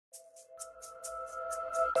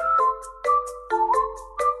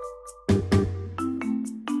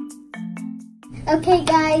Okay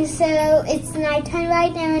guys, so it's nighttime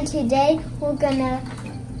right now, and today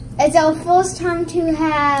it's our first time to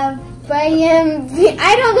have Balimbing.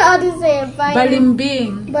 I don't know how to say it.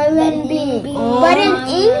 Balimbing. Balimbing. Oh. But in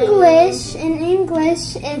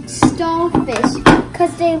English, it's starfish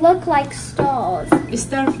because they look like stars.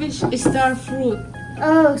 Starfish, starfruit.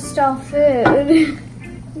 Oh, starfruit.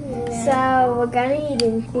 Yeah. So we're gonna eat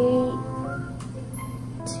in 3,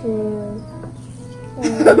 2,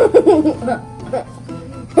 1.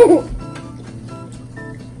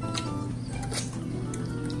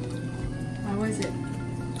 How was it?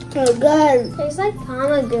 So good. Tastes like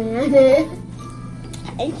pomegranate.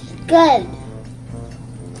 It's good.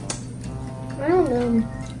 I don't know.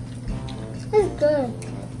 It's good.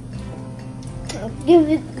 I'll give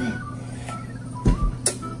it.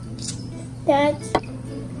 That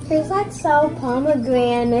tastes like sour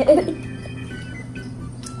pomegranate.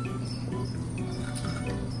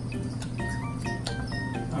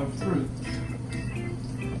 Fruit.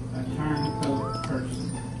 A turncoat person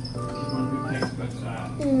is one who takes both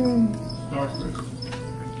sides. Starfruit.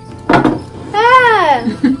 Ah!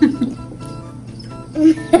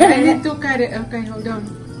 I need to cut it. Okay, hold on.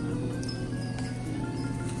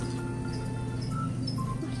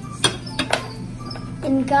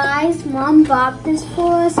 And guys, Mom bought this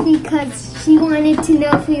for us because she wanted to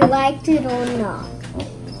know if we liked it or not.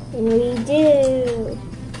 And we do.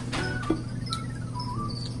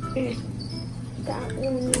 That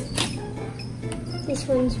one. This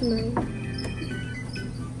one's mine.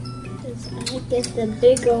 I get the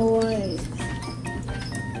bigger one.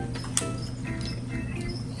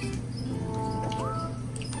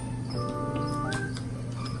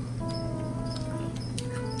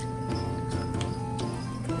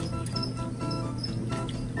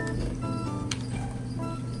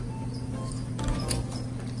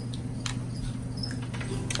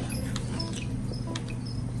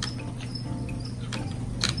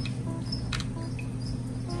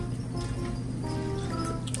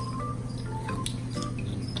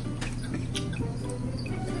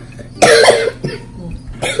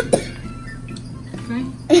 Okay?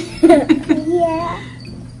 Yeah.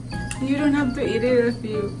 You don't have to eat it if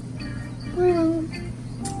you...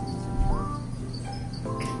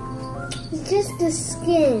 It's just the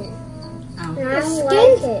skin. Oh. And I don't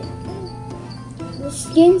like it. The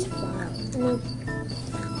skin's fine.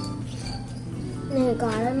 And it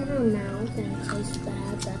got in her mouth and it tastes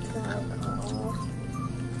bad. That's why I called.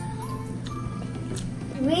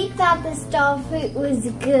 We thought the starfruit was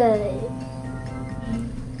good.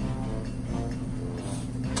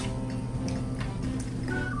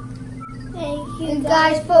 Thank you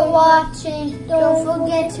guys for watching. Don't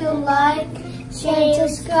forget to like, share,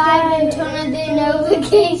 subscribe, and turn on the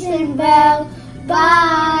notification bell.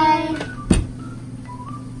 Bye.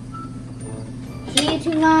 See you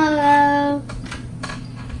tomorrow.